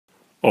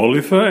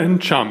Oliver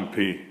and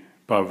Jumpy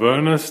by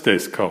Werner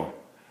Stesko.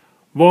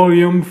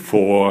 Volume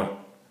 4.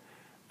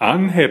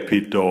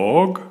 Unhappy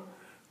Dog,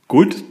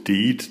 Good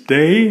Deed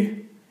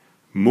Day,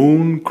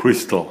 Moon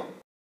Crystal.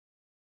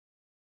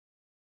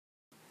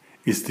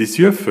 Is this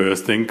your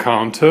first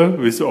encounter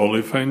with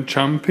Oliver and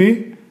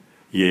Jumpy?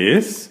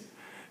 Yes?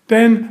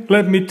 Then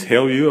let me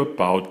tell you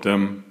about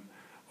them.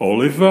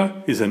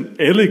 Oliver is an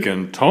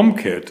elegant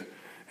tomcat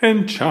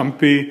and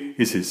Jumpy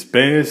is his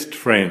best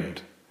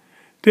friend.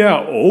 They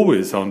are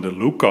always on the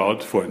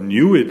lookout for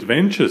new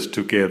adventures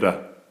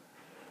together.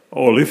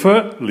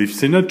 Oliver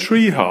lives in a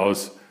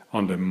treehouse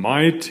on the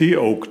mighty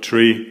oak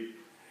tree.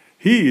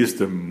 He is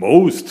the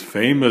most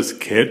famous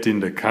cat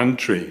in the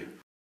country.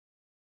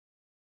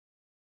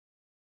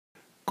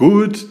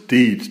 Good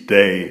Deed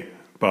Day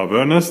by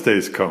Werner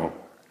Stesko.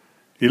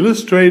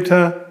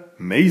 Illustrator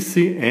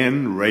Macy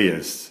Ann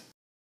Reyes.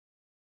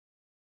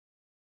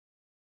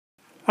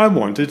 I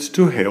wanted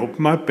to help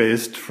my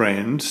best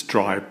friend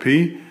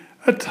Stripey,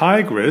 a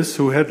tigress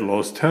who had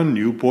lost her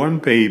newborn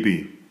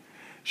baby.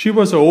 She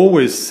was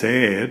always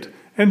sad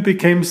and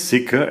became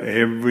sicker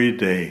every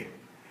day.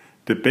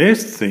 The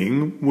best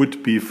thing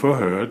would be for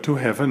her to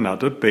have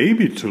another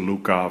baby to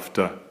look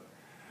after.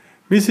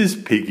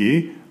 Mrs.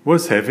 Piggy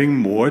was having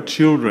more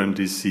children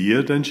this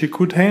year than she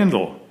could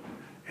handle.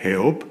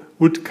 Help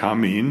would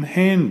come in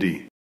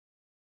handy.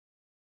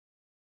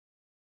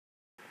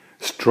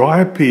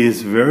 Stripey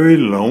is very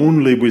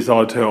lonely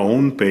without her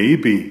own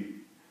baby.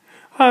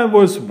 I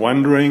was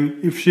wondering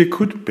if she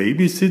could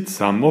babysit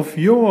some of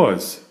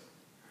yours.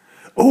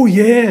 Oh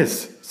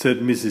yes, said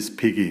Mrs.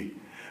 Piggy,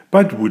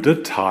 but would a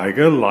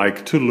tiger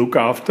like to look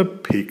after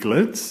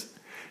piglets?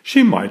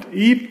 She might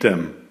eat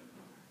them.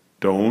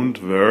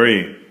 Don't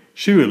worry,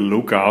 she will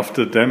look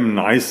after them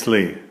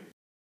nicely.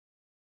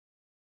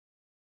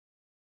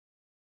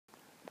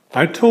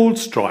 I told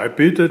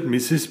Stripey that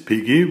Mrs.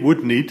 Piggy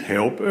would need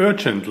help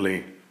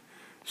urgently.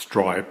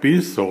 Stripey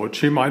thought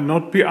she might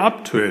not be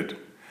up to it,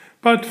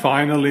 but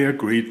finally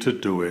agreed to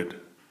do it.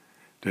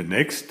 The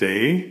next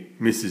day,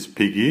 Mrs.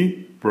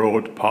 Piggy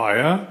brought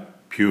Pia,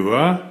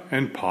 Pure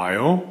and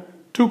Pio,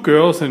 2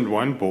 girls and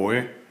 1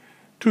 boy,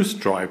 to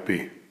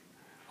Stripey.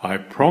 I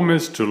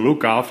promised to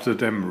look after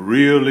them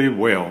really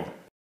well.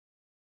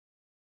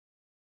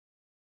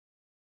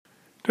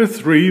 The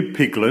 3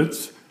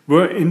 piglets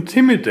were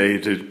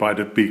intimidated by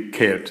the big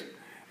cat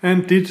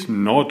and did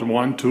not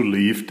want to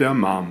leave their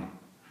mum.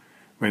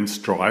 When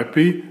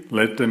Stripey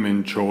let them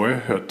enjoy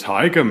her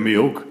tiger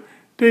milk,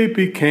 they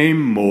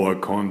became more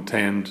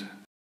content.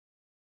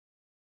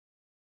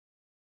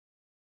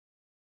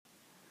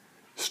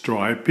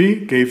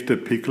 Stripey gave the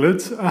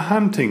piglets a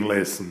hunting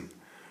lesson.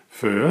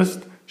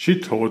 First, she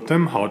taught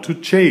them how to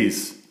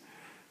chase.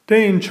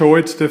 They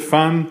enjoyed the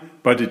fun,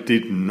 but it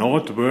did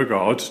not work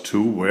out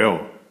too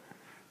well.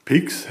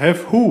 Pigs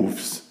have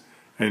hooves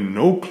and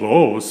no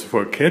claws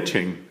for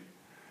catching.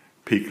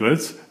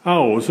 Piglets are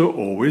also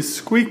always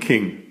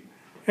squeaking,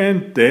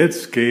 and that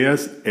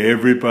scares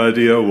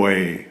everybody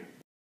away.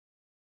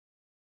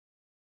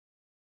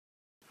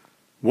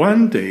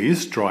 One day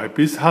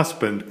Stripey's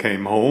husband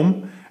came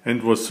home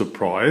and was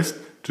surprised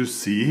to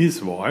see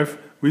his wife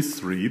with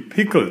 3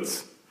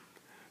 piglets.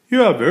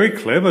 You are very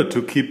clever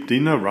to keep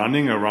dinner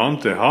running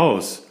around the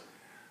house.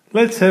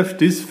 Let's have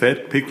this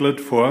fat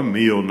piglet for a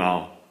meal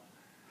now.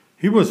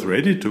 He was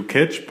ready to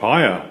catch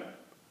Pia.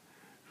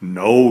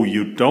 No,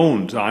 you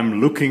don't. I'm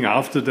looking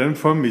after them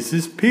for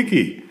Mrs.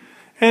 Piggy,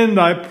 and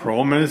I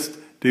promised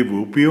they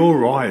will be all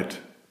right.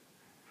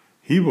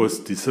 He was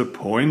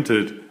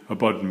disappointed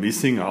about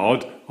missing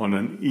out on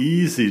an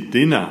easy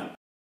dinner.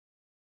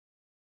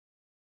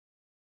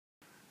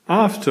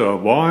 After a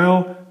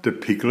while, the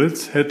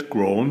piglets had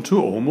grown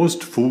to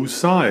almost full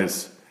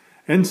size,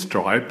 and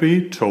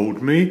Stripey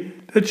told me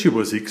that she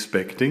was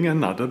expecting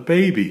another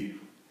baby.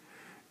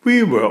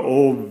 We were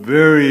all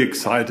very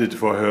excited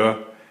for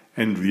her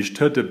and wished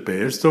her the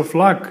best of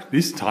luck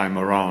this time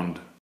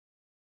around.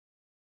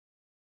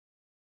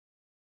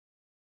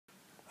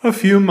 A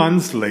few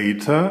months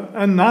later,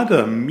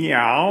 another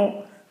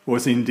meow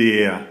was in the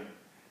air.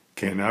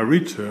 Can I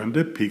return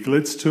the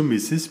piglets to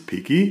Mrs.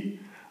 Piggy?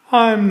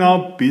 I'm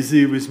now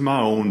busy with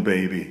my own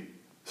baby,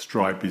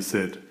 Stripey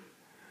said.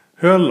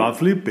 Her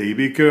lovely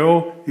baby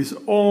girl is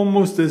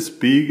almost as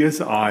big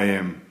as I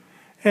am,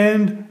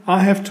 and I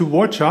have to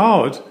watch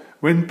out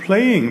when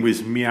playing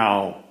with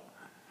Meow.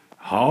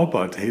 How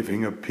about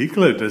having a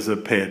piglet as a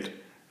pet,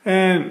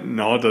 and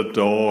not a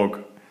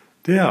dog?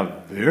 They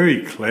are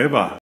very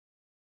clever.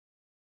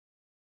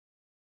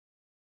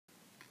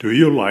 Do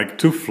you like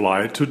to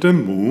fly to the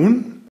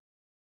moon?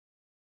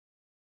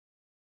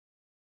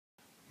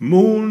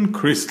 Moon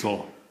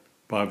Crystal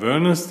by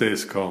Werner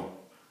Stesko.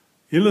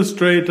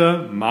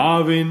 Illustrator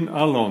Marvin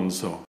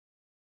Alonso.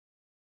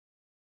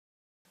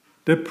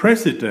 The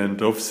president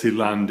of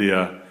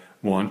Zealandia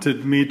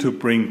wanted me to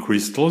bring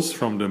crystals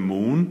from the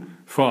moon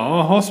for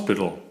our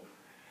hospital.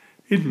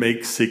 It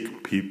makes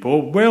sick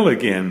people well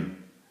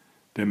again.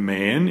 The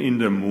man in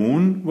the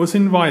moon was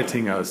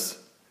inviting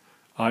us.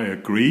 I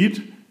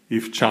agreed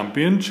if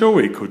Jumpy and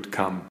Joey could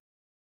come.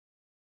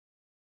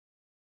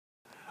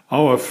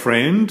 Our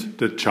friend,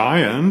 the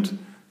giant,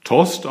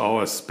 tossed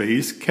our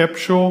space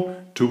capsule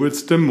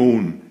towards the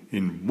moon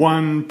in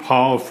one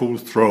powerful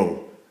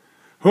throw.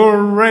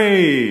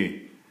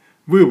 Hooray!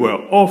 We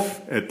were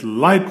off at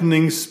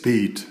lightning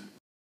speed.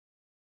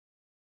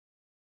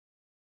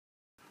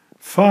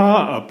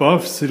 Far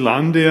above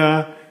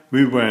Zealandia,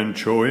 we were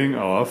enjoying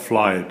our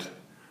flight.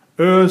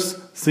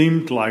 Earth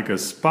seemed like a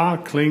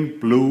sparkling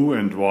blue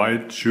and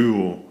white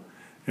jewel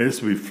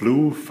as we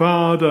flew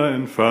farther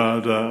and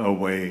farther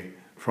away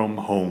from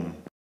home.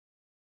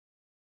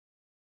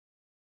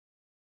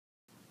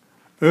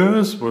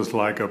 Earth was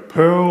like a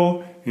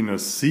pearl in a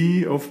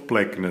sea of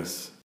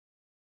blackness.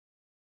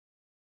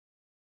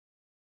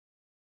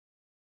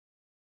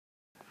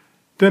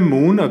 The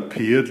moon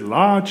appeared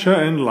larger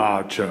and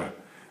larger.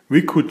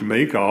 We could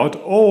make out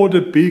all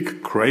the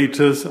big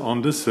craters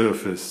on the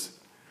surface.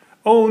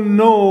 Oh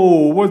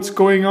no, what's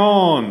going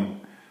on?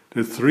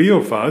 The three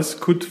of us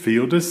could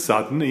feel the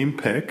sudden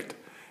impact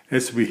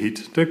as we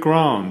hit the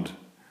ground.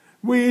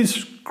 We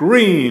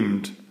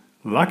screamed.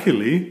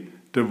 Luckily,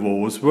 the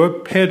walls were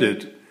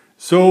padded,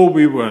 so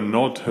we were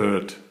not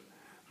hurt.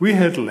 We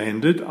had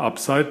landed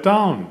upside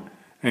down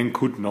and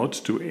could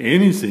not do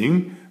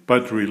anything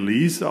but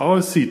release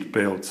our seat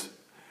belts.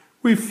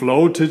 We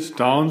floated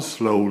down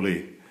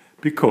slowly,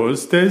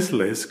 because there is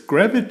less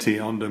gravity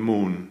on the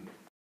moon.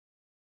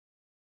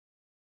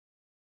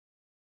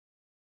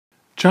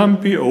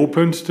 Jumpy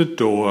opened the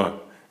door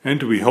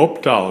and we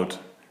hopped out.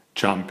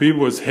 Jumpy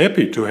was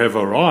happy to have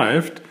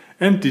arrived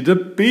and did a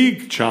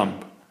big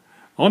jump.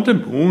 On the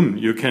moon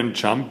you can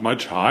jump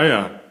much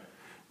higher.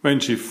 When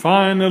she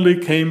finally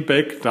came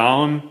back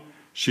down,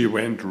 she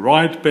went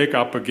right back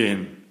up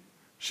again.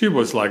 She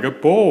was like a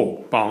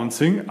ball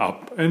bouncing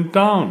up and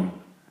down.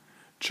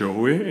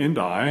 Joey and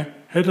I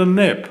had a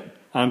nap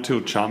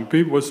until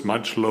Jumpy was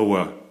much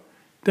lower.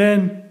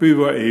 Then we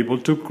were able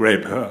to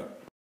grab her.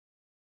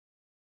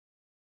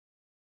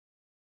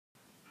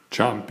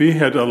 Jumpy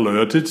had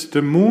alerted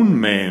the Moon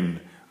Man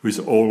with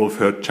all of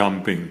her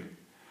jumping.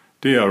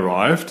 They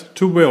arrived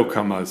to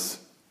welcome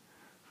us.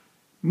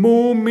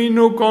 "Mu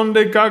minu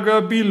konde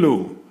gaga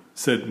bilu,"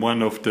 said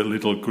one of the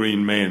little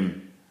green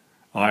men.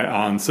 I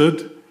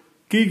answered,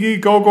 "Gigi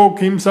gogo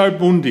kimsal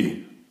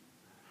bundi."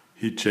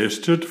 He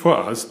gestured for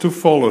us to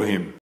follow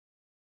him.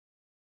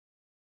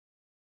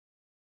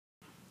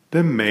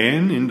 The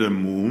man in the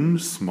moon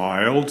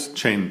smiled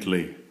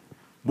gently.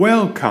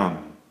 "Welcome!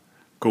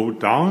 Go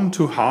down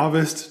to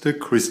harvest the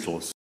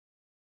crystals."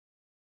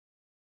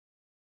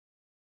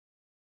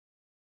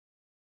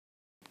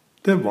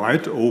 The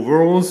white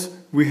overalls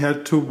we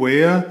had to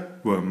wear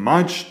were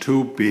much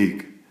too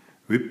big.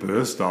 We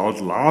burst out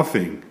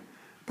laughing,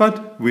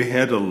 but we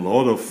had a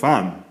lot of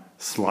fun,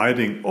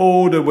 sliding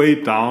all the way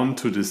down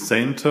to the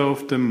center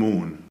of the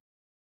moon.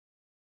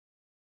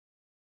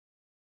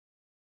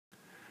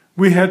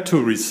 We had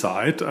to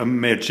recite a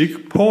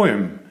magic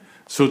poem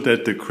so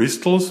that the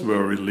crystals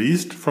were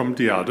released from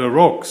the other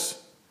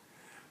rocks.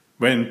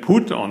 When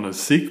put on a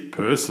sick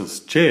person's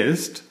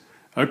chest,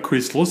 a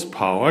crystal's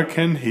power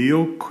can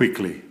heal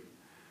quickly.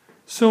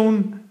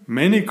 Soon,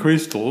 many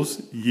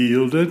crystals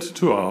yielded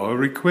to our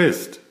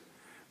request.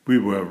 We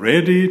were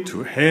ready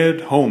to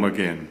head home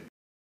again.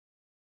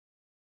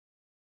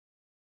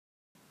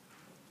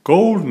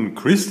 Golden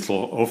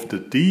crystal of the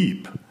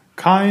deep,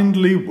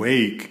 kindly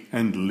wake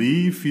and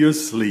leave your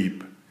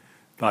sleep.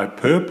 Thy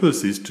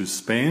purpose is to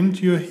spend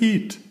your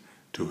heat,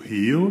 to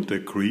heal the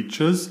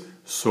creatures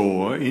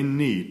sore in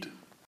need.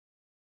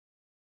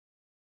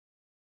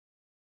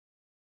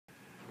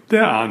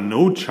 There are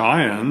no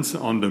giants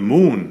on the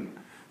moon,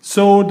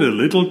 so the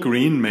little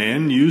green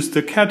man used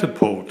a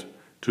catapult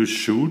to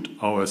shoot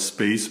our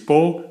space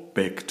ball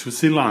back to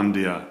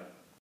Zealandia.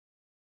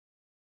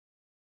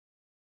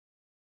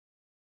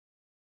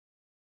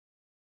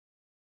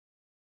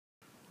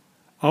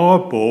 Our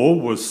ball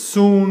was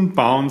soon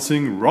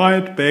bouncing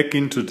right back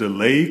into the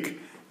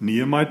lake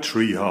near my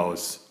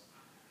treehouse.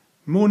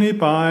 Moony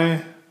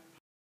bye.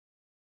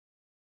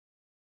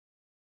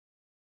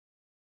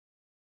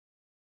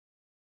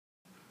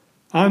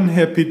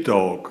 Unhappy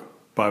Dog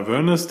by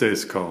Werner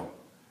Steskow.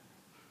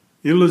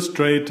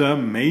 Illustrator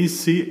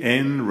Macy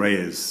N.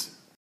 Reyes.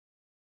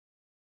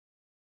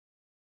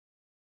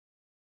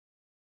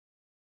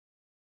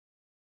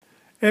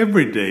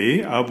 Every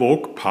day I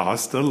walk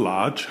past a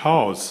large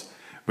house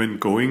when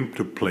going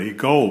to play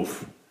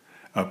golf.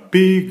 A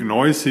big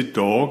noisy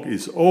dog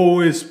is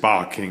always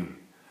barking.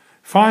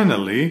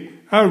 Finally,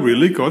 I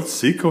really got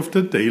sick of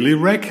the daily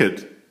racket.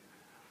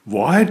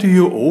 "Why do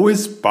you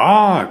always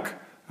bark?"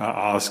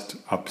 I asked,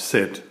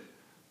 upset.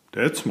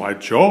 "That's my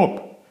job.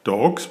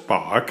 Dogs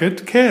bark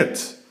at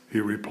cats," he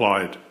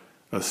replied,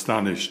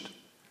 astonished.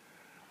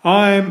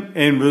 "I'm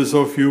envious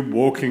of you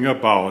walking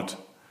about.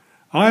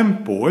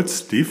 I'm bored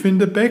stiff in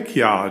the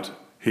backyard,"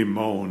 he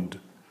moaned.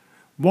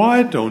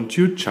 "Why don't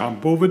you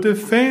jump over the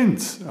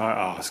fence?" I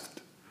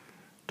asked.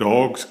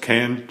 "Dogs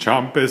can't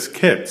jump as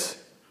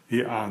cats,"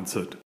 he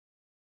answered.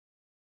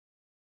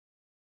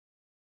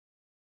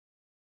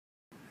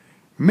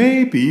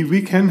 Maybe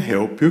we can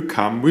help you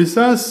come with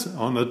us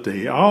on a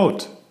day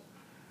out.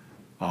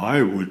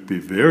 I would be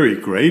very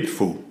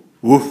grateful.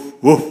 Woof,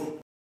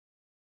 woof.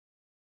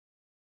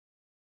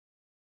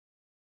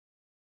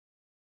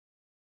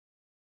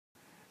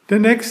 The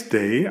next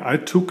day I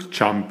took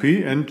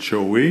Jumpy and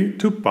Joey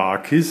to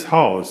Barky's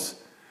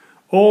house.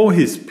 All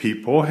his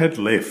people had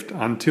left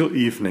until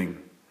evening.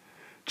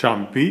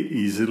 Jumpy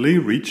easily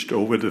reached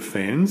over the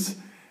fence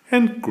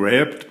and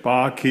grabbed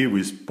Barky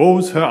with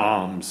both her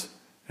arms,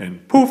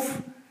 and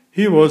poof,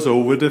 he was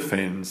over the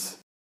fence.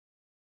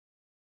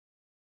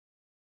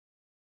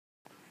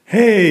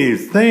 Hey,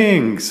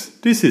 thanks!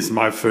 This is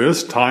my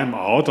first time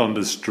out on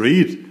the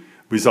street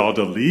without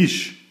a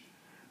leash.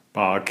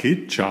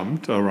 Barky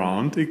jumped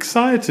around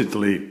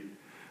excitedly.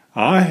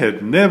 I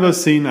had never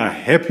seen a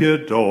happier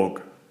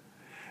dog.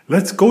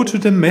 Let's go to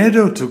the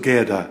meadow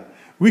together.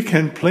 We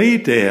can play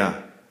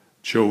there,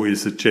 Joey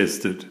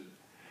suggested.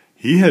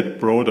 He had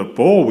brought a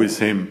ball with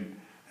him,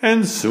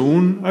 and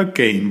soon a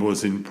game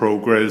was in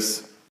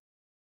progress.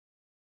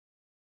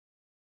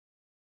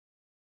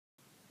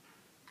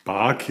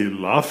 Barky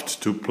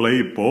loved to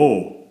play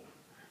ball.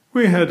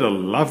 We had a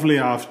lovely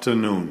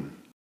afternoon.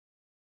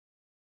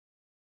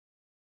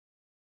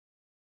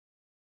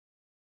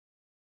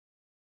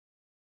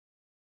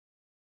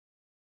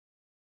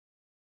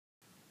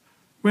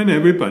 When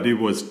everybody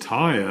was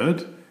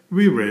tired,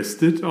 we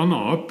rested on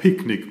our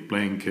picnic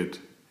blanket.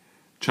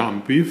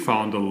 Jumpy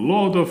found a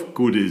lot of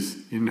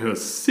goodies in her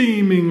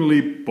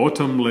seemingly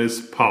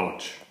bottomless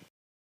pouch.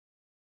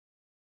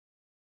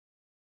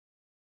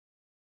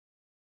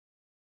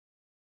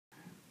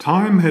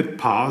 Time had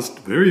passed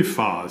very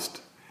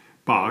fast.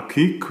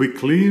 Barky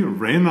quickly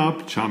ran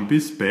up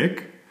Jumpy's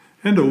back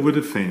and over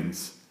the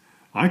fence.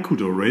 I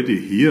could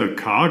already hear a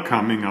car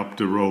coming up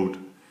the road,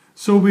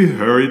 so we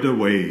hurried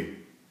away.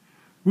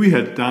 We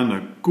had done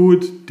a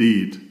good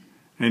deed,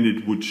 and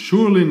it would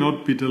surely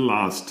not be the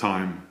last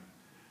time.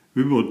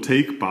 We will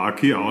take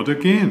Barky out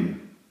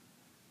again.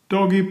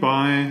 Doggy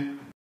bye.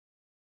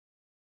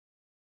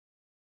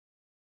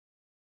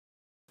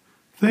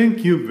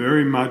 Thank you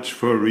very much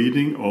for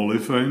reading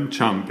Oliver and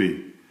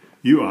Jumpy.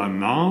 You are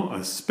now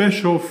a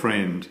special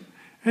friend,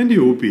 and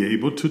you will be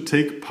able to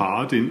take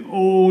part in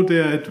all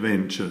their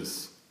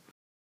adventures.